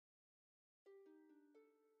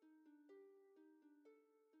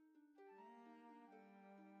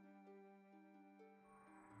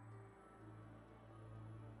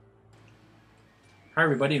Hi,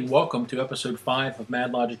 everybody, and welcome to episode 5 of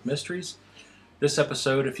Mad Logic Mysteries. This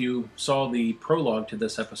episode, if you saw the prologue to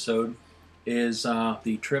this episode, is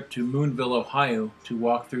the trip to Moonville, Ohio to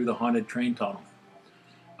walk through the haunted train tunnel.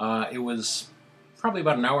 It was probably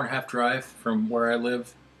about an hour and a half drive from where I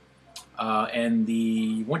live, and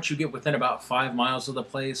once you get within about 5 miles of the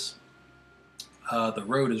place, the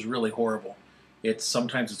road is really horrible.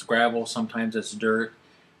 Sometimes it's gravel, sometimes it's dirt,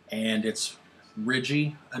 and it's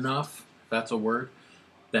ridgy enough, if that's a word,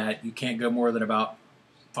 that you can't go more than about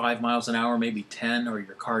 5 miles an hour, maybe 10, or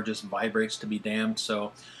your car just vibrates to be damned.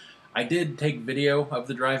 So I did take video of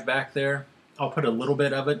the drive back there. I'll put a little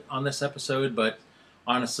bit of it on this episode, but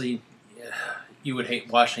honestly, you would hate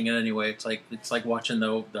watching it anyway. It's like watching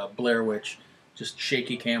the Blair Witch, just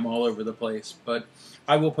shaky cam all over the place. But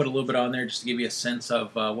I will put a little bit on there just to give you a sense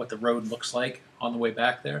of what the road looks like on the way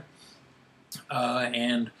back there.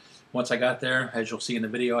 And once I got there, as you'll see in the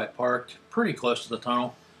video, I parked pretty close to the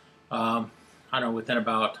tunnel. I don't know, within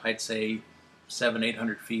about, I'd say,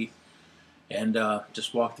 800 feet, and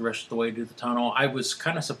just walked the rest of the way to the tunnel. I was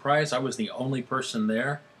kind of surprised I was the only person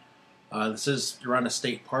there. This is around a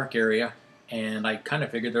state park area, and I kind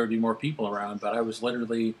of figured there would be more people around, but I was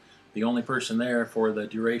literally the only person there for the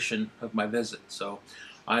duration of my visit. So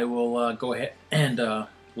I will go ahead and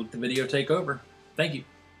let the video take over. Thank you.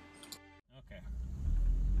 Okay,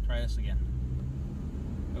 try this again.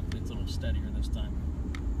 Hopefully it's a little steadier this time.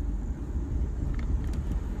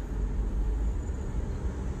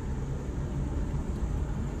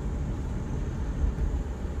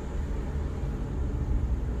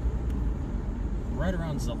 Right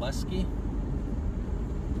around Zaleski.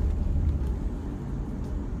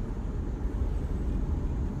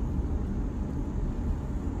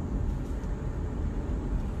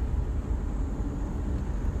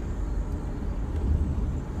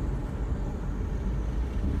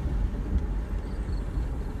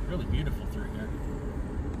 Really beautiful through here.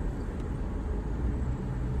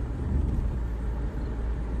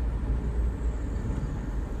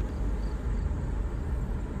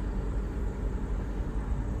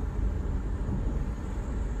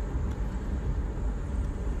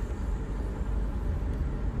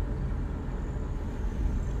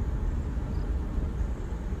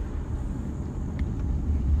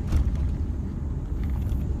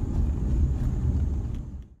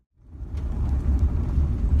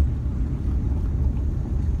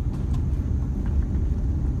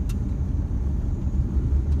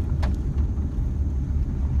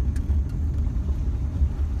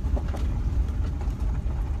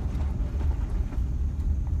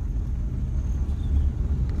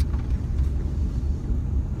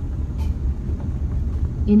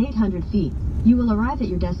 In 800 feet, you will arrive at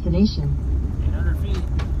your destination. 800 feet.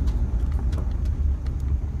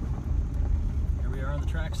 Here we are on the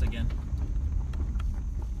tracks again.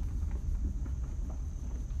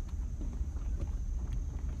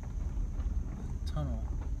 Tunnel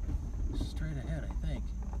straight ahead, I think.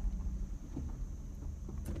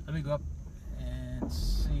 Let me go up and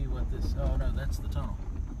see what this... Oh no, that's the tunnel.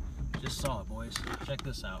 Just saw it, boys. Check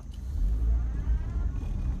this out.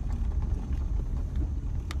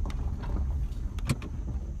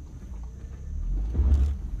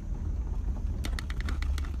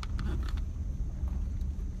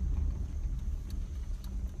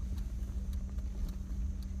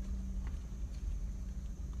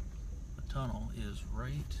 Tunnel is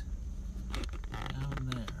right down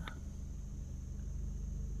there.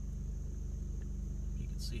 You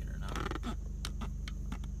can see it or not.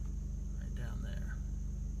 Right down there.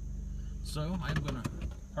 So I'm gonna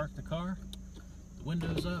park the car, the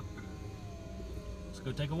windows up. Let's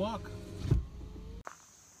go take a walk.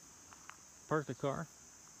 Park the car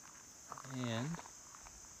and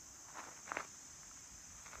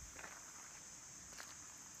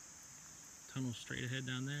tunnel straight ahead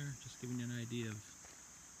down there, just giving you an idea of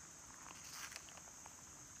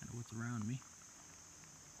kind of what's around me.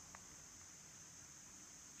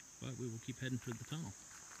 But we will keep heading for the tunnel.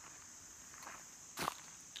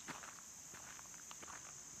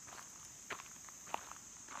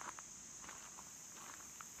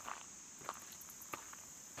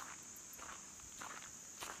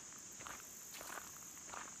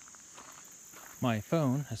 My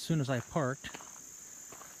phone, as soon as I parked,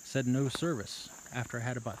 said no service after I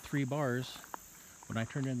had about 3 bars when I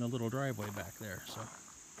turned in the little driveway back there. So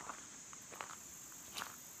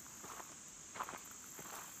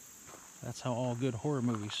that's how all good horror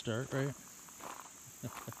movies start, right?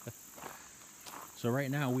 So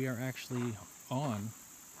right now we are actually on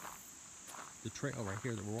the trail right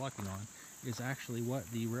here that we're walking on is actually what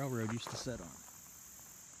the railroad used to set on.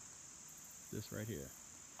 This right here.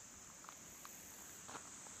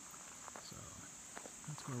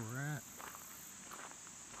 That's where we're at.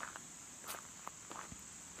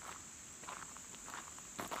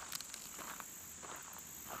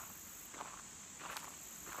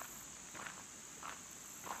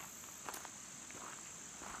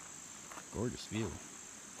 Gorgeous view.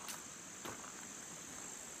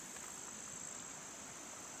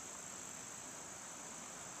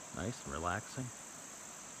 Nice and relaxing.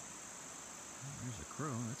 Oh, there's a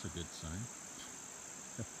crow. That's a good sign.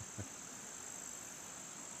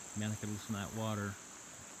 Man, I could listen to that water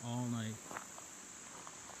all night.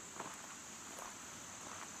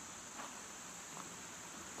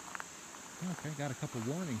 Okay, got a couple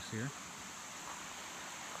warnings here.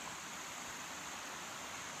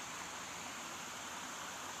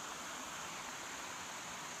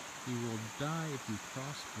 You will die if you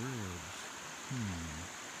cross bridge.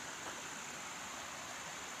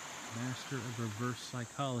 Master of reverse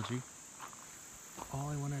psychology. All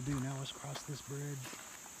I want to do now is cross this bridge.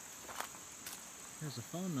 Here's a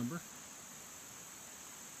phone number.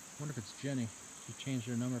 Wonder if it's Jenny. She changed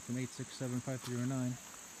her number from 867-5309.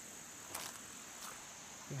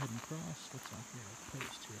 Go ahead and cross. What's on here?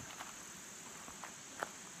 Post here.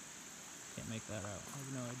 Can't make that out. I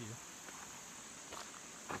have no idea.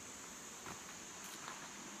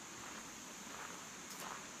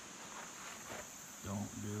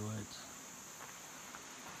 Don't do it.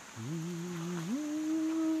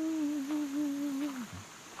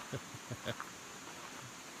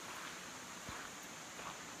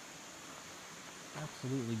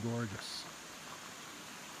 Absolutely gorgeous.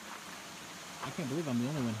 I can't believe I'm the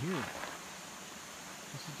only one here.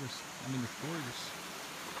 This is just, I mean, it's gorgeous.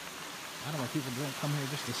 I don't know why people don't come here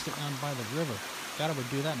just to sit down by the river. God, I would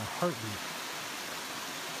do that in a heartbeat.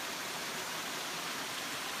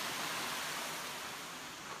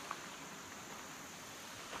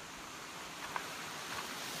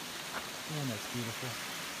 Man, that's beautiful.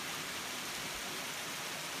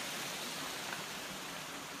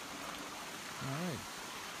 Alright.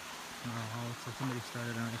 Oh, looks like somebody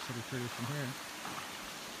started on a city cruise from here.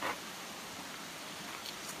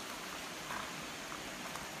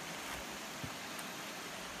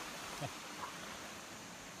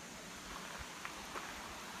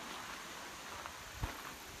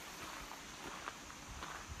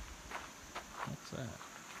 What's that?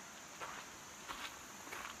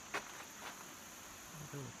 A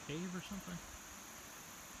little cave or something?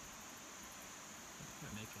 I'm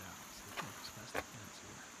trying to make it out. So we can't just pass the fence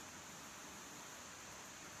here.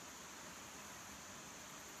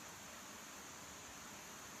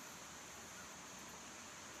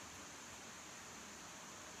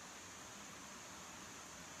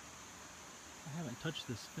 I haven't touched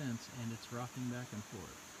this fence and it's rocking back and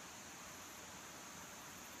forth.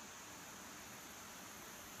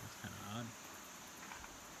 That's kind of odd.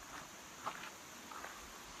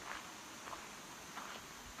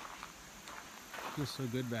 Feels so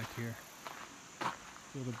good back here.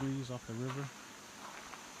 Feel the breeze off the river.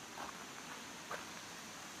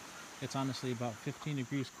 It's honestly about 15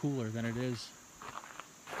 degrees cooler than it is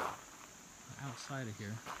outside of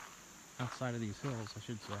here. Outside of these hills, I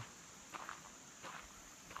should say.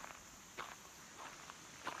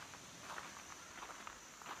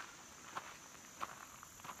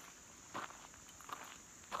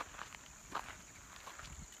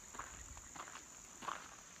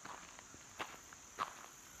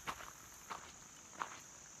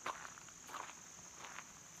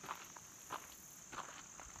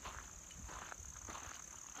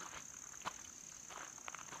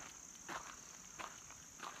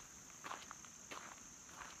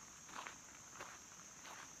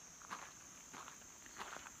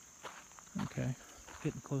 Okay,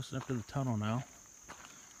 getting close enough to the tunnel now.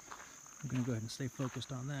 I'm going to go ahead and stay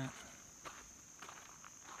focused on that.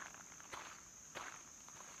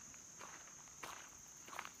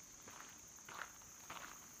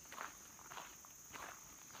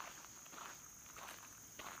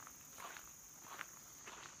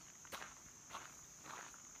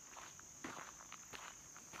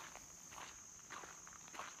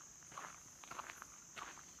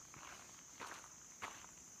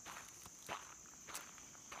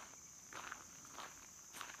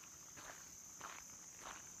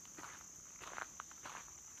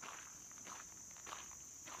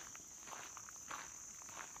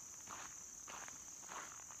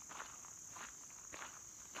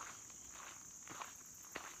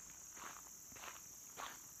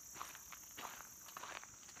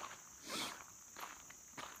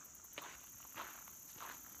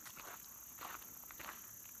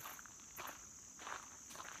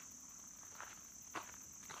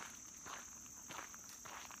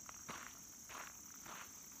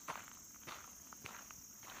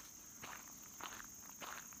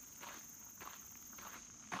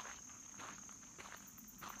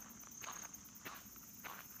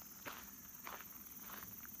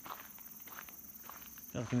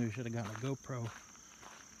 feel like maybe we should have gotten a GoPro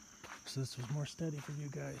so this was more steady for you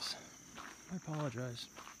guys. I apologize.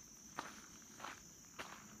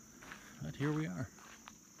 But here we are.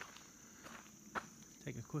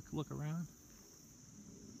 Take a quick look around.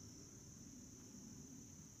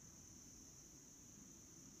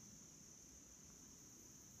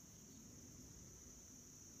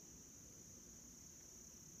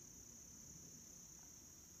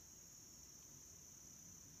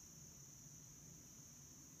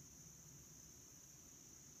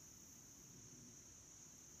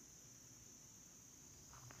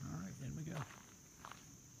 Alright, in we go.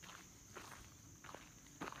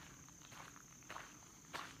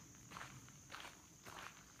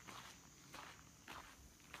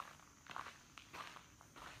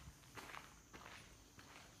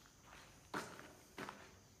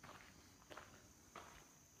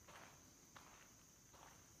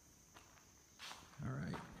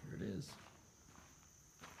 Alright, here it is.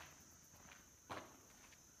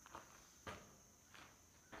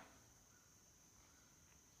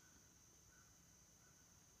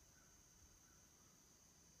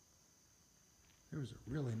 There was a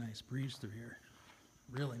really nice breeze through here.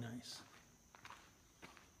 Really nice.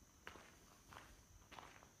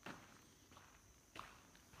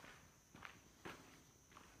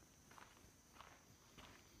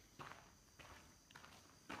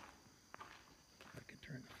 I can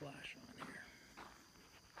turn the flash on here.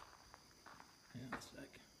 Hang on a sec.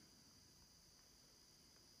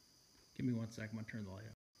 Give me 1 sec, I'm gonna turn the light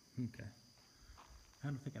up. Okay. I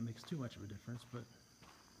don't think that makes too much of a difference, but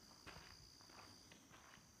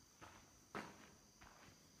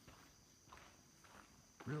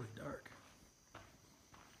really dark.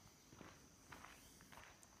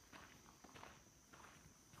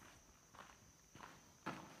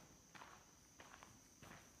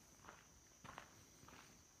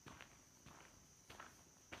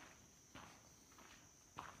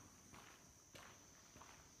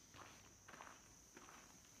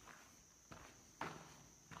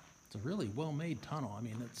 It's a really well-made tunnel. I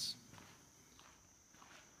mean,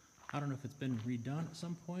 I don't know if it's been redone at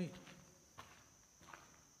some point.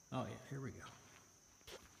 Oh yeah, here we go.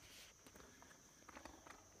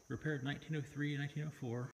 Repaired 1903,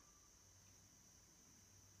 1904.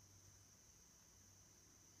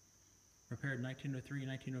 Repaired 1903,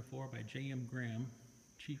 1904 by J.M. Graham,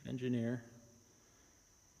 Chief Engineer,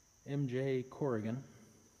 M.J. Corrigan.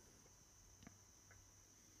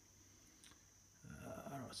 I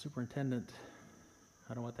don't know, Superintendent,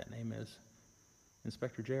 I don't know what that name is.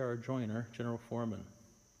 Inspector J.R. Joyner, General Foreman.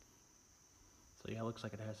 So yeah, it looks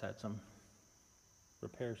like it has had some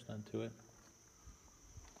repairs done to it.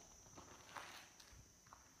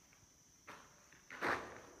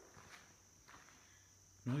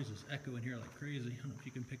 Noise is echoing here like crazy. I don't know if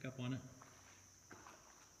you can pick up on it.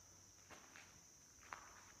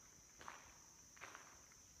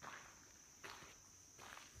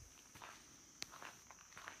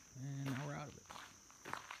 And now we're out of it.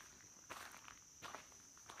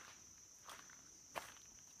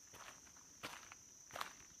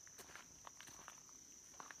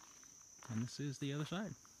 And this is the other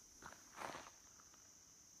side.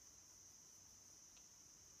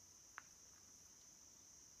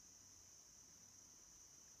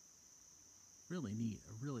 Really neat.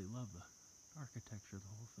 I really love the architecture of the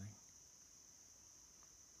whole thing.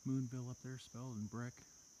 Moonville up there spelled in brick.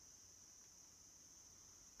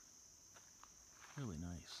 Really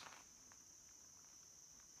nice.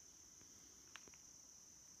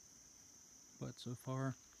 But so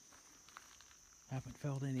far, haven't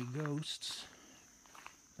felt any ghosts.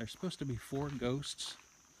 There's supposed to be 4 ghosts,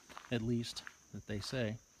 at least, that they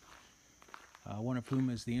say. One of whom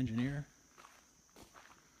is the engineer.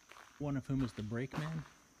 One of whom is the brakeman.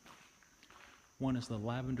 One is the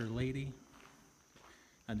lavender lady.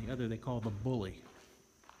 And the other they call the bully.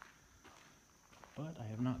 But I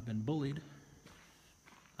have not been bullied.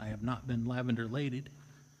 I have not been lavender ladied.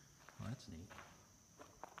 Well, that's neat.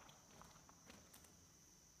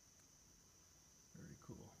 Very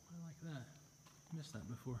cool. I like that. Missed that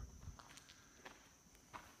before.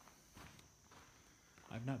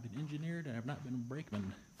 I've not been engineered and I've not been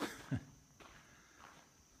brakeman.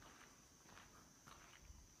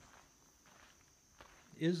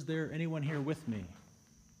 Is there anyone here with me?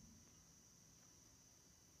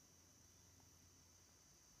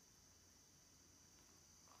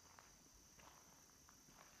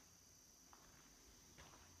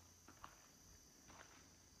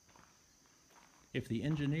 If the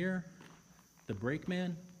engineer, the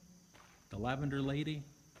brakeman, the lavender lady,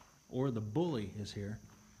 or the bully is here,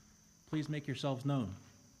 please make yourselves known.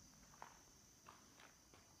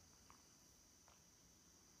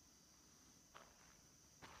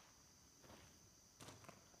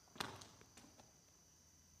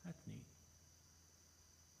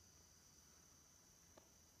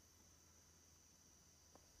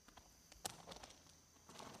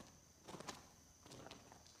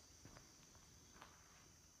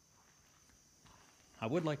 I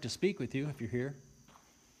would like to speak with you if you're here.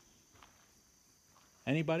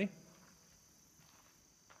 Anybody?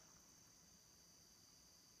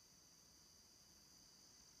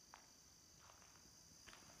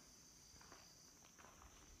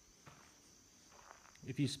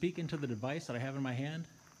 If you speak into the device that I have in my hand,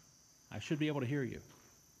 I should be able to hear you.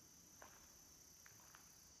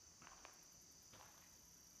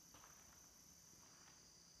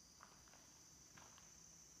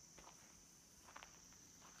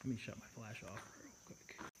 Let me shut my flash off real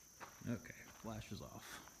quick. Okay, flash is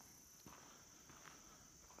off.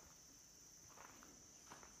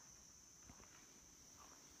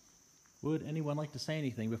 Would anyone like to say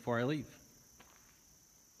anything before I leave?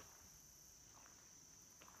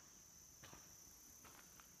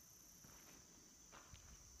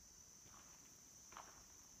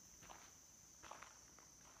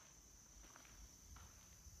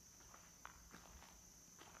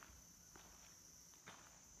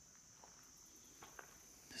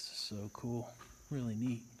 This is so cool, really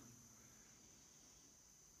neat.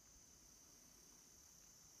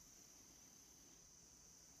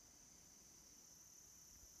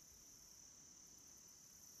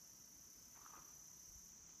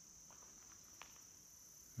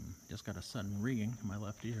 Just got a sudden ringing in my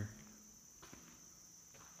left ear.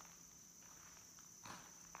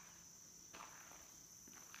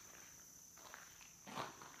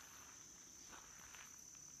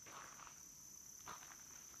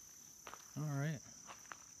 All right.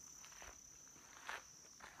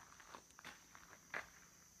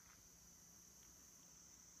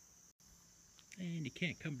 And you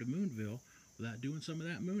can't come to Moonville without doing some of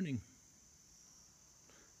that mooning.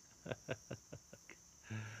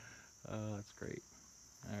 Oh, that's great.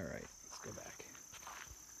 All right, let's go back.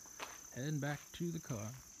 Heading back to the car.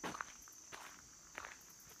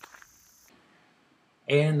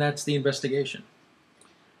 And that's the investigation.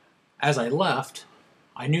 As I left,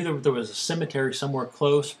 I knew that there was a cemetery somewhere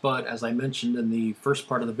close, but as I mentioned in the first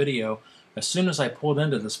part of the video, as soon as I pulled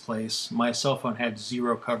into this place, my cell phone had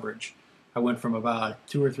zero coverage. I went from about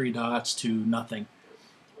 2 or 3 dots to nothing.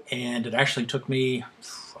 And it actually took me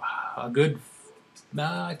a good,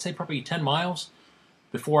 I'd say probably 10 miles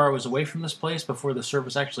before I was away from this place, before the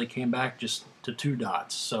service actually came back just to 2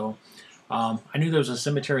 dots. So I knew there was a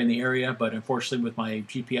cemetery in the area, but unfortunately with my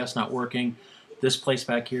GPS not working, this place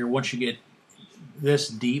back here, once you get this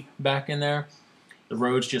deep back in there, the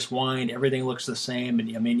roads just wind, everything looks the same,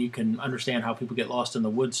 and I mean, you can understand how people get lost in the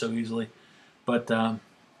woods so easily. But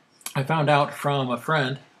I found out from a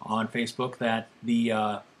friend on Facebook that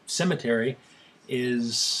the cemetery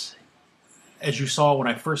is, as you saw when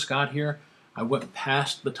I first got here, I went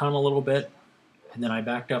past the tunnel a little bit, and then I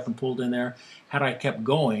backed up and pulled in there. Had I kept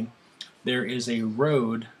going, there is a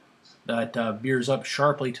road that veers up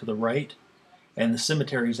sharply to the right, and the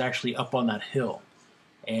cemetery is actually up on that hill.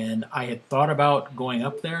 And I had thought about going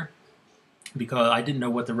up there because I didn't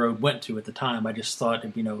know what the road went to at the time. I just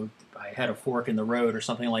thought, you know, I had a fork in the road or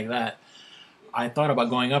something like that. I thought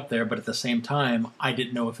about going up there, but at the same time, I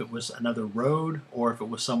didn't know if it was another road or if it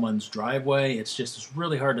was someone's driveway. It's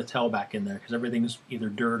really hard to tell back in there because everything's either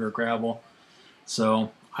dirt or gravel.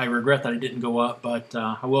 So I regret that I didn't go up, but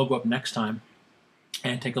I will go up next time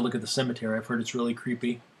and take a look at the cemetery. I've heard it's really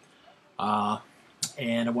creepy.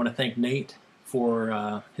 And I want to thank Nate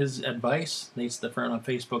for his advice. Nate's the friend on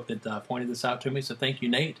Facebook that pointed this out to me, so thank you,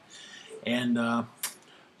 Nate. And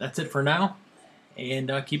that's it for now, and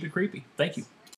keep it creepy. Thank you.